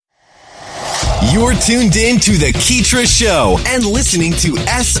You're tuned in to The Keetra Show and listening to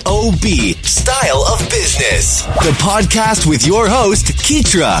SOB, Style of Business, the podcast with your host,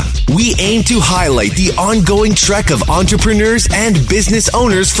 Keetra. We aim to highlight the ongoing trek of entrepreneurs and business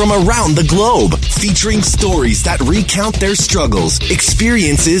owners from around the globe, featuring stories that recount their struggles,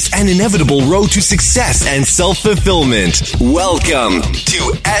 experiences, and inevitable road to success and self-fulfillment. Welcome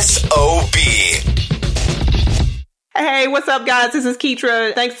to SOB. Hey, what's up, guys? This is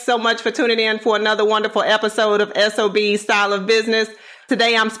Keetra. Thanks so much for tuning in for another wonderful episode of SOB Style of Business.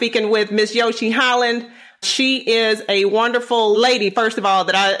 Today, I'm speaking with Miss Yoshi Holland. She is a wonderful lady, first of all,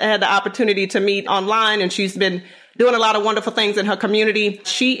 that I had the opportunity to meet online, and she's been doing a lot of wonderful things in her community.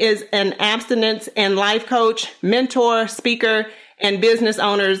 She is an abstinence and life coach, mentor, speaker, and business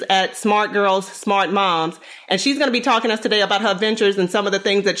owners at Smart Girls, Smart Moms. And she's going to be talking to us today about her ventures and some of the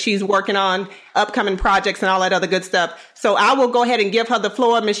things that she's working on, upcoming projects and all that other good stuff. So I will go ahead and give her the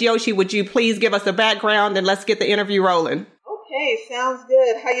floor. Miss Yoshi, would you please give us a background and let's get the interview rolling? Okay, sounds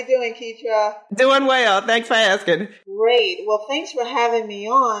good. How you doing, Keetra? Doing well. Thanks for asking. Great. Well, thanks for having me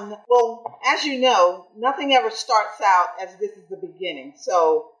on. Well, as you know, nothing ever starts out as this is the beginning.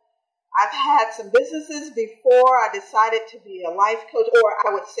 So I've had some businesses before I decided to be a life coach, or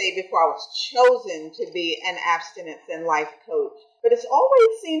I would say before I was chosen to be an abstinence and life coach. But it's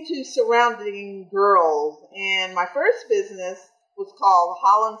always seemed to surrounding girls. And my first business was called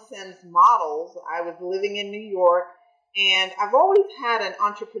Holland Models. I was living in New York, and I've always had an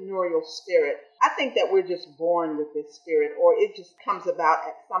entrepreneurial spirit. I think that we're just born with this spirit, or it just comes about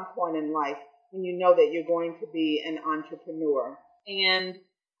at some point in life when you know that you're going to be an entrepreneur. And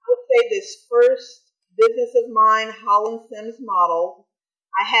I would say this first business of mine, Holland Models,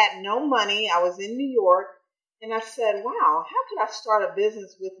 I had no money. I was in New York, and I said, wow, how could I start a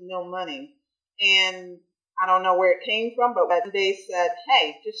business with no money? And I don't know where it came from, but one day said,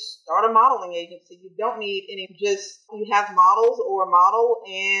 hey, just start a modeling agency. You don't need any, you have models or a model,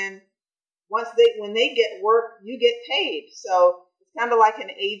 and when they get work, you get paid. So it's kind of like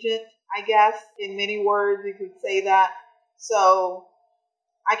an agent, I guess, in many words, you could say that. So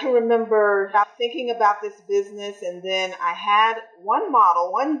I can remember thinking about this business, and then I had one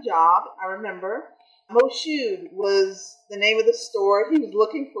model, one job, I remember. Moshood was the name of the store. He was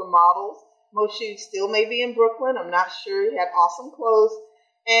looking for models. Moshood still may be in Brooklyn. I'm not sure. He had awesome clothes.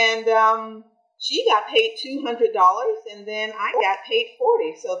 And she got paid $200, and then I got paid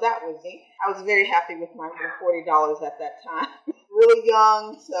 $40. So that was me. I was very happy with my $40 at that time. Really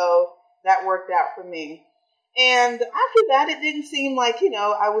young, so that worked out for me. And after that, it didn't seem like,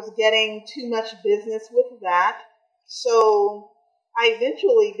 I was getting too much business with that. So I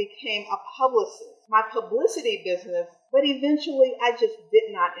eventually became a publicist. My publicity business, but eventually I just did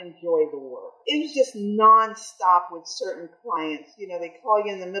not enjoy the work. It was just nonstop with certain clients. They call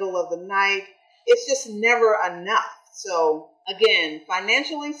you in the middle of the night. It's just never enough. So again,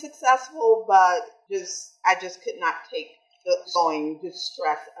 financially successful, but I just could not take the going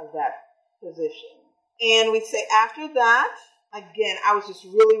stress of that position. And we'd say after that, again, I was just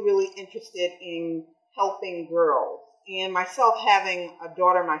really, really interested in helping girls. And myself, having a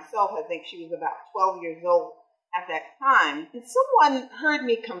daughter myself, I think she was about 12 years old at that time. And someone heard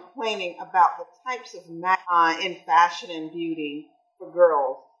me complaining about the types of in fashion and beauty for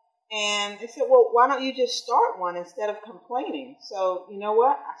girls. And they said, well, why don't you just start one instead of complaining? So you know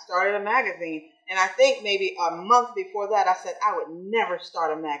what? I started a magazine. And I think maybe a month before that, I said I would never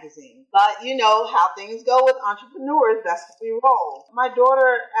start a magazine. But you know how things go with entrepreneurs. That's how we roll. My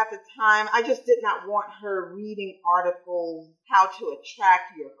daughter at the time, I just did not want her reading articles, how to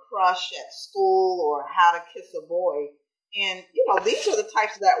attract your crush at school or how to kiss a boy. And, these are the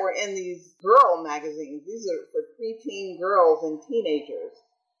types that were in these girl magazines. These are for preteen girls and teenagers.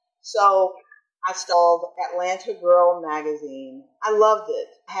 So I started Atlanta Girl magazine. I loved it.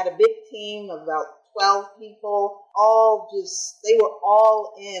 I had a big team of about 12 people, they were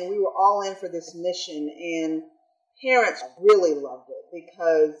all in. We were all in for this mission, and parents really loved it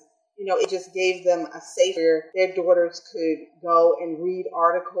because, it just gave them a safe where their daughters could go and read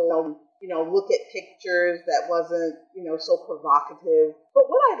articles, look at pictures that wasn't, so provocative. But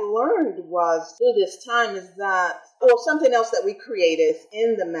what I learned was through this time is that, something else that we created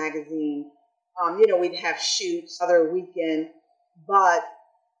in the magazine, we'd have shoots other weekend, but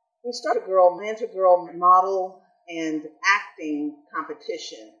we started Atlanta Girl model and acting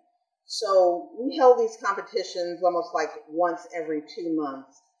competition. So we held these competitions almost like once every 2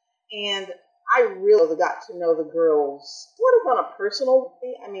 months. And I really got to know the girls sort of on a personal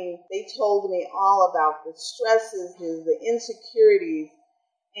way. I mean, they told me all about the stresses, the insecurities,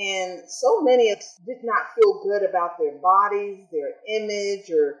 and so many of us did not feel good about their bodies, their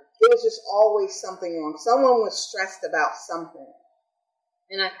image, or There was just always something wrong. Someone was stressed about something.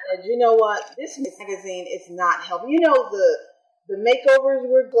 And I said, you know what? This magazine is not helping. You know, the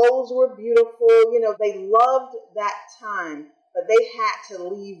makeovers clothes were beautiful. You know, they loved that time, but they had to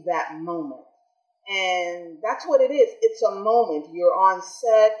leave that moment. And that's what it is. It's a moment. You're on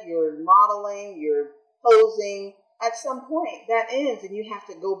set, you're modeling, you're posing. At some point, that ends, and you have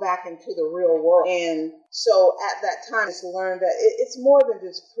to go back into the real world. And so at that time, I just learned that it's more than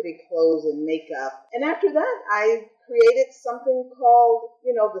just pretty clothes and makeup. And after that, I created something called,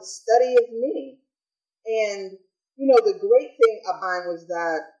 you know, the study of me. And, you know, the great thing about mine was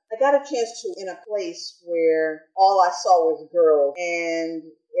that I got a chance to in a place where all I saw was girls. And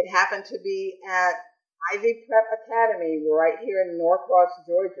it happened to be at Ivy Prep Academy right here in Norcross,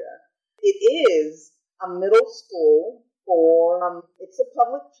 Georgia. It is a middle school for, it's a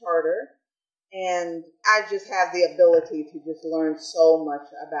public charter, and I just have the ability to just learn so much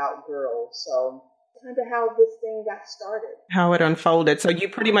about girls. So kind of how this thing got started. How it unfolded. So you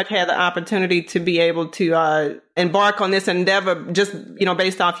pretty much had the opportunity to be able to embark on this endeavor just, you know,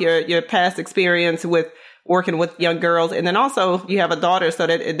 based off your past experience with working with young girls. And then also you have a daughter, so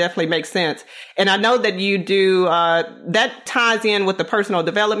that it definitely makes sense. And I know that you do, that ties in with the personal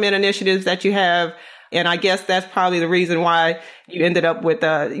development initiatives that you have. And I guess that's probably the reason why you ended up with,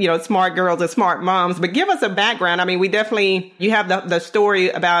 you know, smart girls and smart moms. But give us a background. I mean, you have the story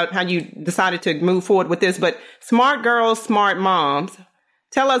about how you decided to move forward with this, but smart girls, smart moms.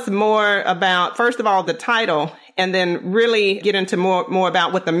 Tell us more about, first of all, the title, and then really get into more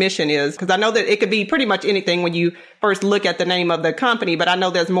about what the mission is. Because I know that it could be pretty much anything when you first look at the name of the company, but I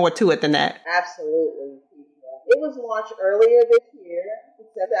know there's more to it than that. Absolutely. It was launched earlier this year, in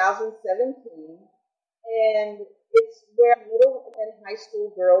 2017, and it's where middle and high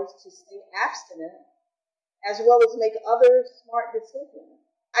school girls to stay abstinent, as well as make other smart decisions.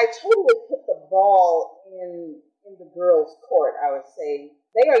 I totally put the ball in the girls' court, I would say.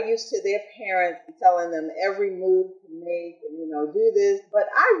 They are used to their parents telling them every move to make and, you know, do this. But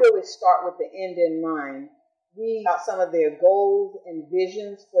I really start with the end in mind. We about some of their goals and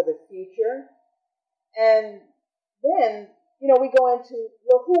visions for the future. And then, you know, we go into,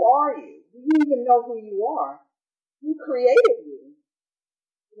 well, who are you? Do you even know who you are? Who created you?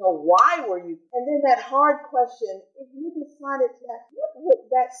 You know, why were you? And then that hard question, if you decided that, what would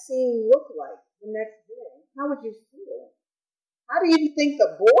that scene look like the next day? How would you feel? How do you think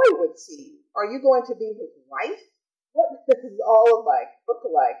the boy would see you? Are you going to be his wife? What does this all look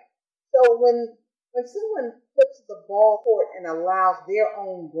like? So when someone puts the ball court and allows their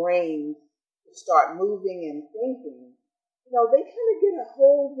own brains to start moving and thinking, you know, they kind of get a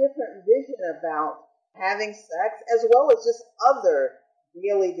whole different vision about having sex as well as just other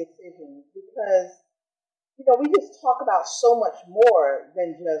daily decisions, because, you know, we just talk about so much more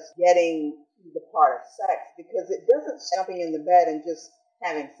than just getting the part of sex, because it doesn't jumping in the bed and just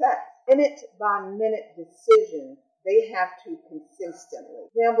having sex. Minute by minute decisions they have to consistently.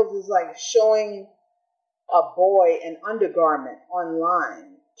 Examples is like showing a boy an undergarment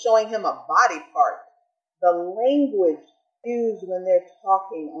online, showing him a body part, the language used when they're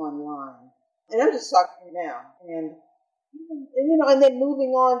talking online. And I'm just talking now. And you know, and then moving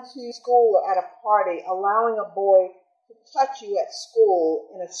on to school or at a party, allowing a boy touch you at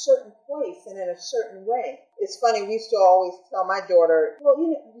school in a certain place and in a certain way. It's funny, we used to always tell my daughter, well, you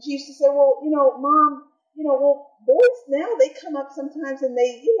know, she used to say, well, you know, Mom, you know, well, boys now, they come up sometimes and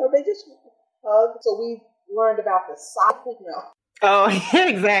they, you know, they just hug. So we learned about the side, you know. Oh,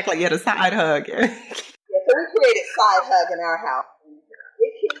 exactly. Yeah, the side hug. Yeah, so we created side hug in our house.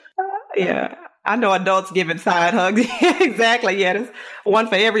 Yeah. I know adults giving side hugs. Exactly. Yeah, there's one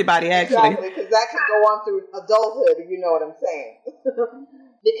for everybody, actually. Exactly, because that can go on through adulthood, if you know what I'm saying.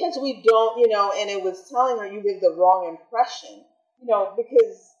 Because we don't, you know, and it was telling her you give the wrong impression, you know,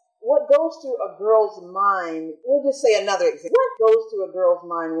 because what goes through a girl's mind, we'll just say another example. What goes through a girl's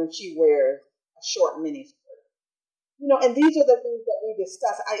mind when she wears a short miniskirt? You know, and these are the things that we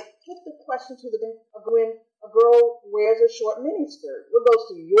discuss. I put the question to when a girl wears a short miniskirt. What goes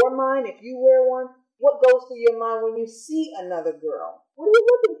through your mind if you wear one? What goes through your mind when you see another girl? What are you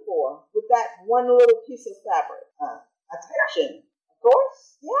looking for with that one little piece of fabric? Attention, of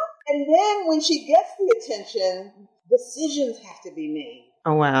course, yeah. And then when she gets the attention, decisions have to be made.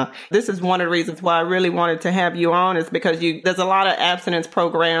 Oh, wow. This is one of the reasons why I really wanted to have you on, is because there's a lot of abstinence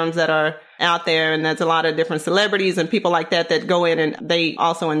programs that are out there, and there's a lot of different celebrities and people like that go in and they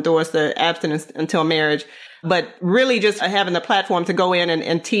also endorse the abstinence until marriage. But really just having the platform to go in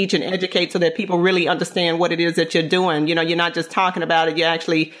and teach and educate so that people really understand what it is that you're doing. You know, you're not just talking about it. You're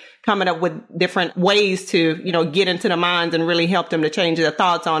actually coming up with different ways to, get into the minds and really help them to change their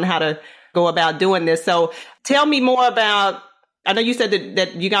thoughts on how to go about doing this. So tell me more about, I know you said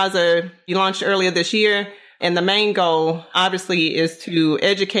that you guys you launched earlier this year, and the main goal obviously is to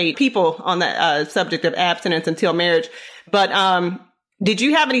educate people on the subject of abstinence until marriage. But did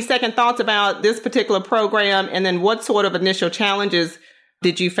you have any second thoughts about this particular program? And then what sort of initial challenges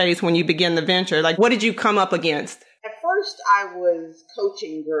did you face when you began the venture? Like, what did you come up against? At first, I was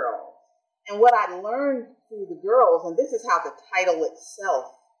coaching girls. And what I learned through the girls, and this is how the title itself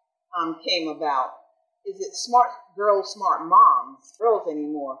came about, is it smart girls, smart moms, girls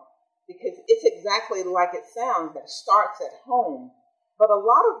anymore, because it's exactly like it sounds. It starts at home. But a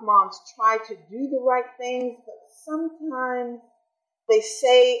lot of moms try to do the right things, but sometimes they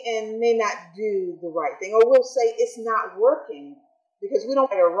say and may not do the right thing, or we'll say it's not working because we don't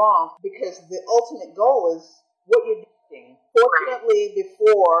get it wrong, because the ultimate goal is what you're doing. Fortunately,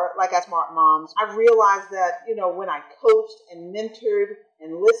 before, like as smart moms, I realized that, when I coached and mentored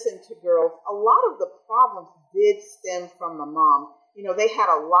and listened to girls, a lot of the problems did stem from the mom. They had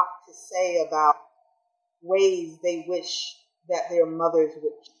a lot to say about ways they wish that their mothers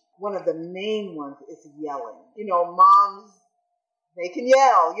would. One of the main ones is yelling. Moms, they can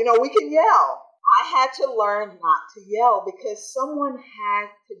yell. We can yell. I had to learn not to yell because someone had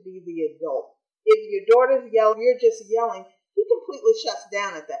to be the adult. If your daughter's yelling, you're just yelling, he completely shuts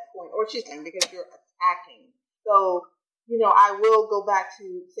down at that point, or she's saying, because you're attacking. So, I will go back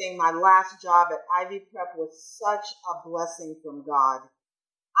to saying my last job at Ivy Prep was such a blessing from God.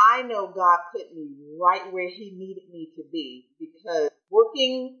 I know God put me right where he needed me to be, because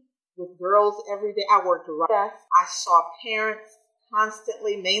working with girls every day, I worked right desk. I saw parents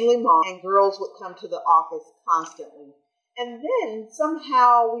constantly, mainly moms, and girls would come to the office constantly. And then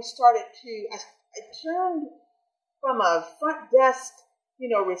somehow we started I turned from a front desk,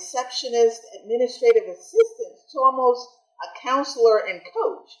 receptionist, administrative assistant to almost a counselor and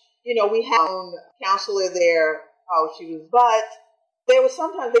coach. We had our own counselor there. But there was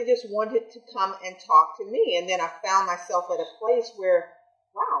sometimes they just wanted to come and talk to me. And then I found myself at a place where,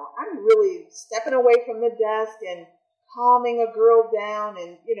 wow, I'm really stepping away from the desk and calming a girl down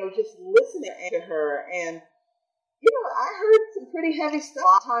and, just listening to her. And, I heard some pretty heavy stuff. A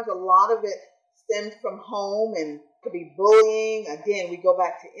lot of times, a lot of it stemmed from home and could be bullying. Again, we go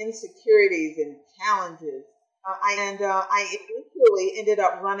back to insecurities and challenges. I eventually ended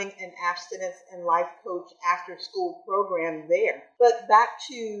up running an abstinence and life coach after school program there. But back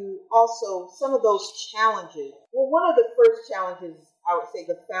to also some of those challenges. Well, one of the first challenges, I would say,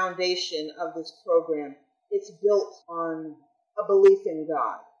 the foundation of this program, it's built on a belief in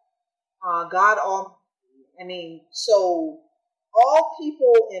God. God Almighty. So all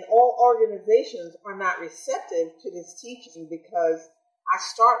people in all organizations are not receptive to this teaching, because I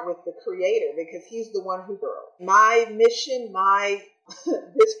start with the Creator, because he's the one who grew. My mission,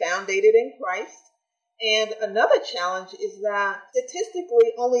 this founded in Christ. And another challenge is that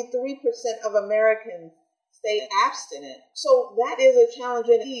statistically only 3% of Americans stay abstinent. So that is a challenge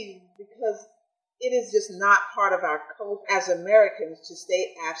indeed, because it is just not part of our culture as Americans to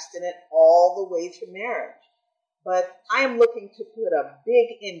stay abstinent all the way to marriage. But I am looking to put a big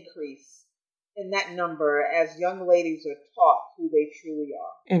increase in that number as young ladies are taught who they truly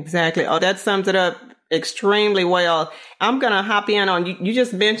are. Exactly. Oh, that sums it up extremely well. I'm going to hop in on, you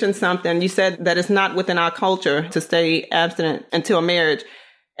just mentioned something. You said that it's not within our culture to stay abstinent until marriage.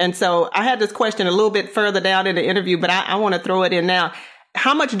 And so I had this question a little bit further down in the interview, but I want to throw it in now.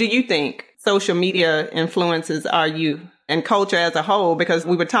 How much do you think social media influences our youth and culture as a whole? Because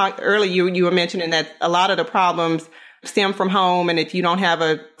we were talking earlier, you were mentioning that a lot of the problems stem from home. And if you don't have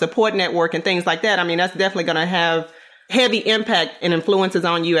a support network and things like that, that's definitely going to have heavy impact and influences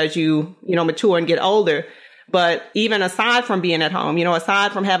on you as you mature and get older. But even aside from being at home,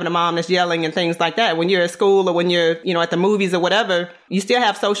 aside from having a mom that's yelling and things like that, when you're at school or when you're, at the movies or whatever, you still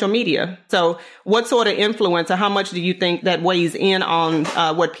have social media. So what sort of influence or how much do you think that weighs in on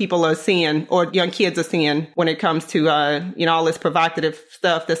what people are seeing or young kids are seeing when it comes to, all this provocative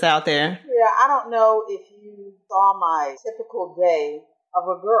stuff that's out there? Yeah, I don't know if you saw my typical day of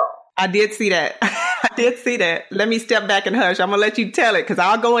a girl. I did see that. Let me step back and hush. I'm going to let you tell it, because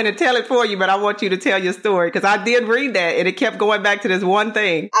I'll go in and tell it for you, but I want you to tell your story, because I did read that and it kept going back to this one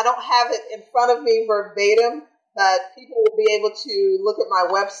thing. I don't have it in front of me verbatim, but people will be able to look at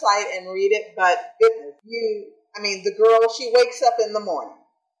my website and read it. But goodness, the girl, she wakes up in the morning.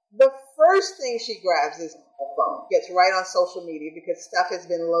 The first thing she grabs is her phone. Gets right on social media because stuff has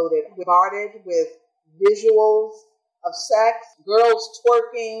been bombarded with visuals of sex, girls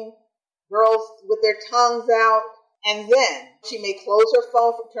twerking, girls with their tongues out, And then she may close her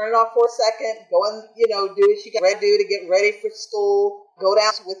phone, turn it off for a second, go and, do what she got ready to do to get ready for school, go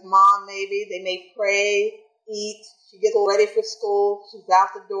down with mom maybe. They may pray, eat. She gets ready for school. She's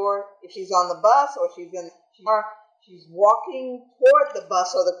out the door. If she's on the bus or she's in the car, she's walking toward the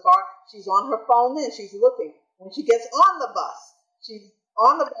bus or the car. She's on her phone then. She's looking. When she gets on the bus, she's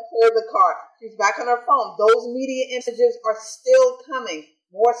on the bus or the car. She's back on her phone. Those media images are still coming.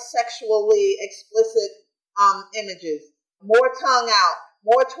 More sexually explicit images, more tongue out,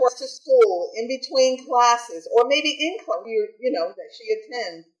 more towards to school, in between classes, or maybe in class, that she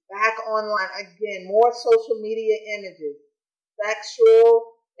attends, back online again, more social media images,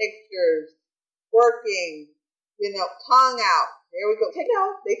 sexual pictures, working, tongue out. There we go.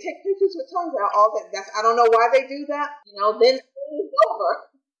 They take pictures with tongues out. All that. I don't know why they do that. Then it's over.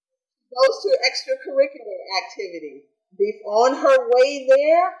 Goes to extracurricular activities. On her way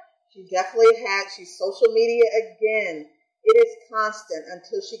there, she's social media again. It is constant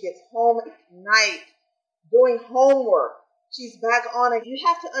until she gets home at night, doing homework. She's back on it. You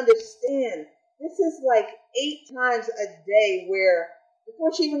have to understand, this is like 8 times a day where,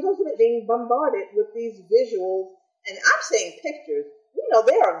 before she even goes to bed, being bombarded with these visuals. And I'm saying pictures.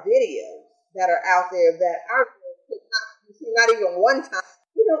 There are videos that are out there that our girls see not even one time.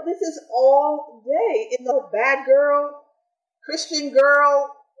 This is all day. Bad girl, Christian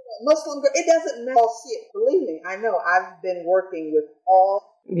girl, Muslim girl, it doesn't matter. I'll see it. Believe me, I know. I've been working with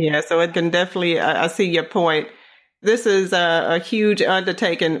all. Yeah, so it can definitely, I see your point. This is a huge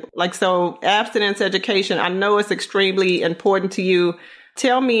undertaking. So abstinence education, I know it's extremely important to you.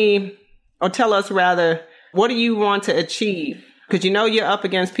 Tell us rather, what do you want to achieve? Because you're up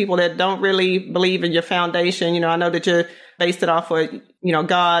against people that don't really believe in your foundation. I know that you're based it off of,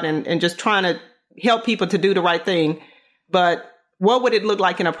 God and just trying to help people to do the right thing. But what would it look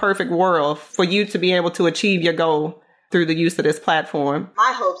like in a perfect world for you to be able to achieve your goal through the use of this platform?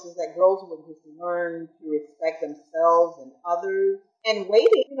 My hopes is that girls would just learn to respect themselves and others. And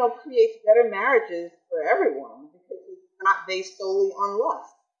waiting, creates better marriages for everyone because it's not based solely on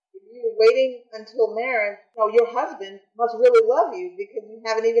lust. If you're waiting until marriage, your husband must really love you because you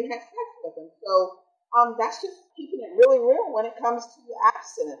haven't even had sex with him. So that's just keeping it really real when it comes to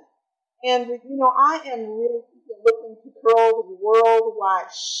abstinence. And, I am really looking to curl the worldwide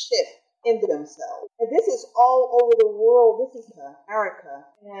shift into themselves. And this is all over the world. This is America.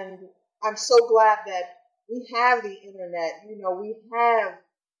 And I'm so glad that we have the internet. We have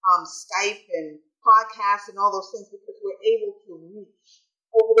Skype and podcasts and all those things because we're able to reach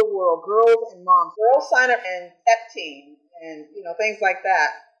over the world, girls and moms. Girls sign up in pep teams and, things like that.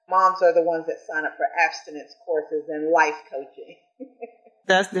 Moms are the ones that sign up for abstinence courses and life coaching.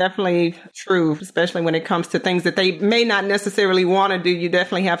 That's definitely true, especially when it comes to things that they may not necessarily want to do. You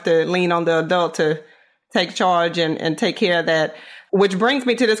definitely have to lean on the adult to take charge and take care of that. Which brings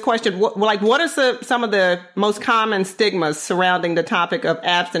me to this question. What are some of the most common stigmas surrounding the topic of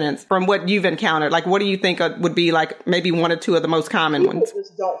abstinence from what you've encountered? What do you think would be maybe 1 or 2 of the most common ones? People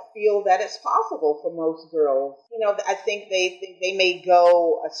just don't feel that it's possible for most girls. I think they may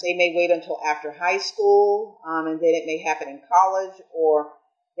wait until after high school, and then it may happen in college, or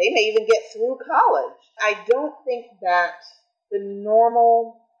they may even get through college. I don't think that the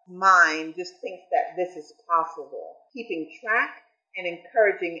normal mind just thinks that this is possible. Keeping track and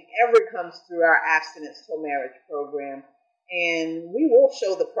encouraging ever comes through our Abstinence Till Marriage program. And we will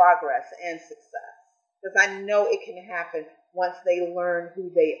show the progress and success because I know it can happen once they learn who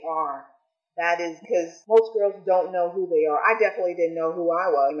they are. That is because most girls don't know who they are. I definitely didn't know who I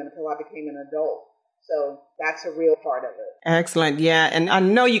was until I became an adult. So that's a real part of it. Excellent. Yeah. And I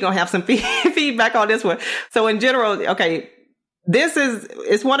know you're going to have some feedback on this one. So in general, okay,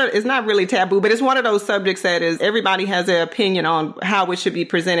 it's not really taboo, but it's one of those subjects that is everybody has their opinion on how it should be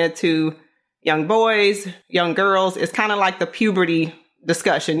presented to young boys, young girls. It's kind of like the puberty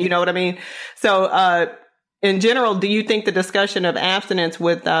discussion. You know what I mean? So, in general, do you think the discussion of abstinence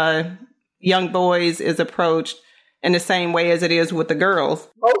with, young boys is approached in the same way as it is with the girls?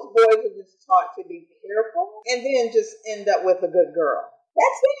 Most boys are just taught to be careful and then just end up with a good girl.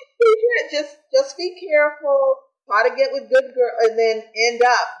 That's it. Just be careful. Try to get with good girl and then end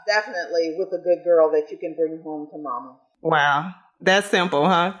up definitely with a good girl that you can bring home to mama. Wow. That's simple,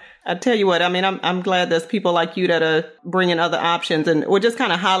 huh? I tell you what, I mean, I'm glad there's people like you that are bringing other options, and we're just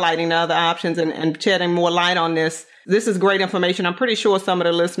kind of highlighting the other options and shedding more light on this. This is great information. I'm pretty sure some of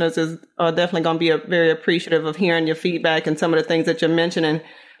the listeners are definitely going to be very appreciative of hearing your feedback and some of the things that you're mentioning.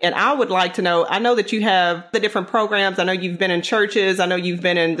 And I would like to know, I know that you have the different programs. I know you've been in churches. I know you've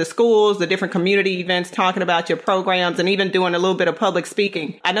been in the schools, the different community events, talking about your programs and even doing a little bit of public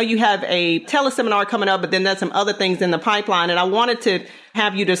speaking. I know you have a teleseminar coming up, but then there's some other things in the pipeline. And I wanted to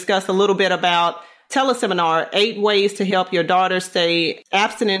have you discuss a little bit about teleseminar, 8 ways to help your daughter stay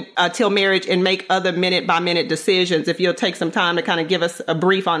abstinent till marriage and make other minute-by-minute decisions. If you'll take some time to kind of give us a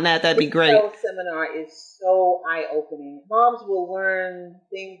brief on that, that'd be great. This teleseminar is so eye-opening. Moms will learn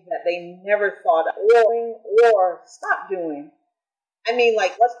things that they never thought of or stop doing. I mean,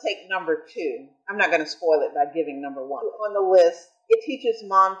 like, let's take number 2. I'm not going to spoil it by giving number 1. On the list, it teaches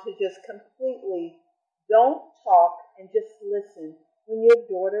mom to just completely don't talk and just listen when your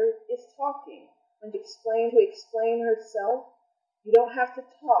daughter is talking. And to explain herself, you don't have to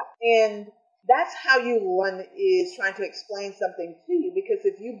talk. And that's how you learn, is trying to explain something to you. Because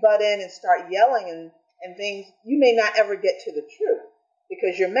if you butt in and start yelling and things, you may not ever get to the truth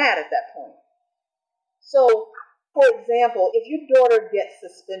because you're mad at that point. So, for example, if your daughter gets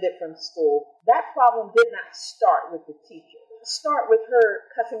suspended from school, that problem did not start with the teacher. It start with her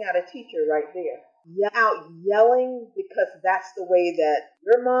cussing out a teacher right there. Out yelling because that's the way that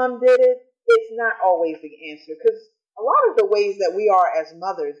your mom did it. It's not always the answer, because a lot of the ways that we are as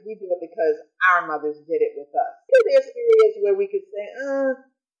mothers, we do it because our mothers did it with us. There's areas where we could say,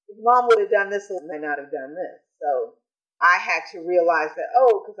 if mom would have done this, I might not have done this. So I had to realize that,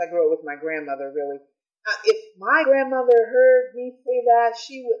 because I grew up with my grandmother, really. If my grandmother heard me say that,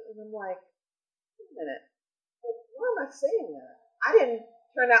 she would, and I'm like, wait a minute, why am I saying that? I didn't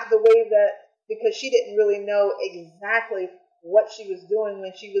turn out the way that, because she didn't really know exactly what she was doing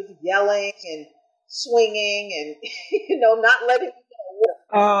when she was yelling and swinging and, not letting go.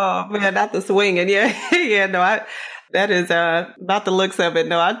 Oh man, not the swinging. Yeah. Yeah. No, that is, about the looks of it.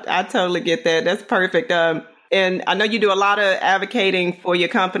 No, I totally get that. That's perfect. And I know you do a lot of advocating for your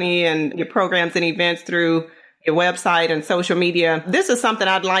company and your programs and events through your website and social media. This is something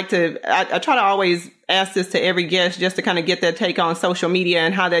I'd like to, I try to always ask this to every guest just to kind of get their take on social media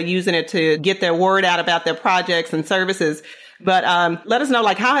and how they're using it to get their word out about their projects and services. But let us know,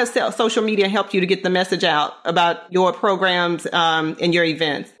 like, how has social media helped you to get the message out about your programs and your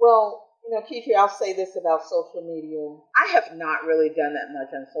events? Well, Keisha, I'll say this about social media. I have not really done that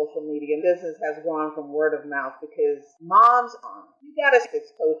much on social media. Business has gone from word of mouth because moms, you got to get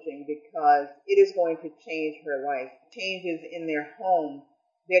coaching because it is going to change her life. Changes in their home,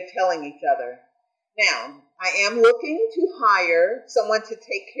 they're telling each other. Now, I am looking to hire someone to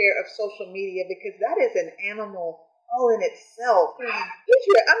take care of social media because that is an animal all in itself. I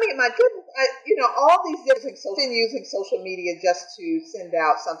mean, my goodness, all these different I've been using social media just to send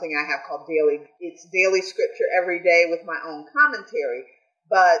out something I have called it's daily scripture every day with my own commentary.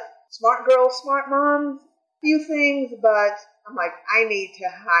 But smart girls, smart moms, few things, but I'm like, I need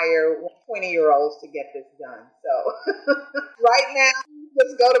to hire 20-year-olds to get this done. So right now,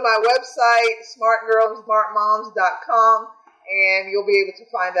 just go to my website, smartgirlsmartmoms.com, and you'll be able to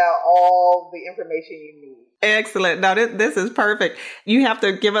find out all the information you need. Excellent. No, this is perfect. You have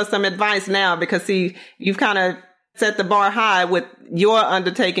to give us some advice now because, see, you've kind of set the bar high with your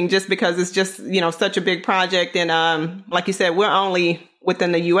undertaking just because it's just, such a big project. And like you said, we're only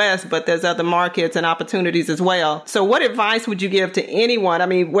within the U.S., but there's other markets and opportunities as well. So what advice would you give to anyone? I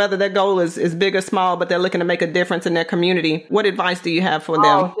mean, whether their goal is big or small, but they're looking to make a difference in their community. What advice do you have for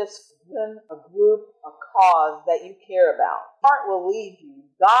them? Just find a group, a cause that you care about. Heart will lead you.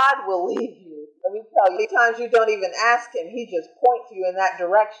 God will lead you. Let me tell you, sometimes you don't even ask him. He just points you in that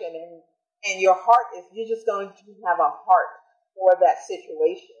direction. And your heart you're just going to have a heart for that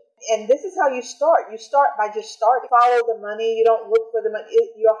situation. And this is how you start. You start by just starting. Follow the money. You don't look for the money.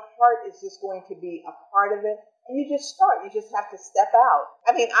 Your heart is just going to be a part of it. And you just start. You just have to step out.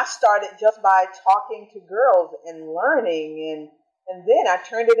 I mean, I started just by talking to girls and learning. And then I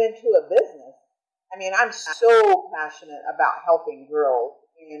turned it into a business. I mean, I'm so passionate about helping girls.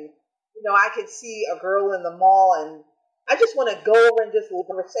 And, I could see a girl in the mall and I just want to go over and just leave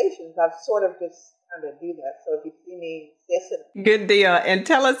conversations. I've sort of just kind of do that. So if you see me, listen. Good deal. And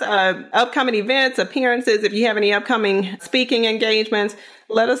tell us upcoming events, appearances, if you have any upcoming speaking engagements,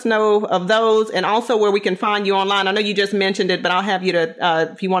 let us know of those and also where we can find you online. I know you just mentioned it, but I'll have you to,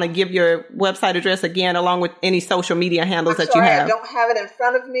 if you want to give your website address again, along with any social media handles that you have. I don't have it in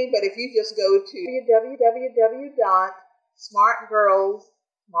front of me, but if you just go to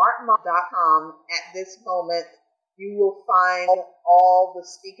www.smartgirlsmartmom.com at this moment, you will find all the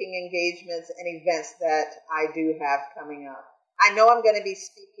speaking engagements and events that I do have coming up. I know I'm going to be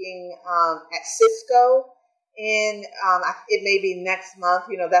speaking at Cisco, and it may be next month.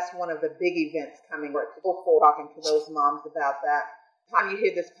 That's one of the big events coming. We're talking to those moms about that. time you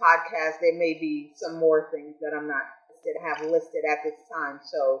hear this podcast, there may be some more things that I'm not have listed at this time.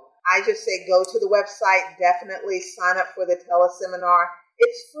 So I just say go to the website, definitely sign up for the teleseminar.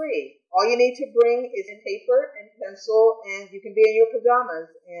 It's free. All you need to bring is paper and pencil, and you can be in your pajamas,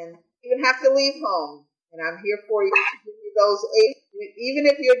 and you don't have to leave home. And I'm here for you to give you those 8. Even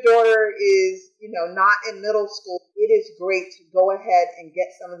if your daughter is, not in middle school, it is great to go ahead and get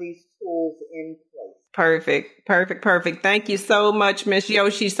some of these tools in place. Perfect. Thank you so much, Miss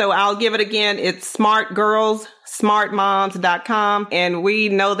Yoshi. So I'll give it again. It's smartgirlsmartmoms.com. And we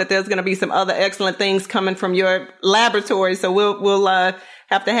know that there's going to be some other excellent things coming from your laboratory. So we'll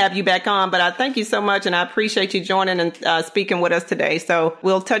have to have you back on. But I thank you so much, and I appreciate you joining and speaking with us today. So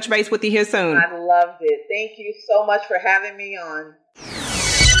we'll touch base with you here soon. I loved it. Thank you so much for having me on.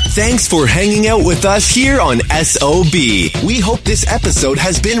 Thanks for hanging out with us here on SOB. We hope this episode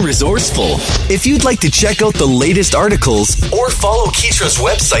has been resourceful. If you'd like to check out the latest articles or follow Keetra's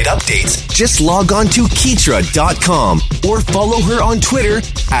website updates, just log on to Keetra.com or follow her on Twitter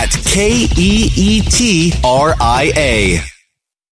at KEETRIA.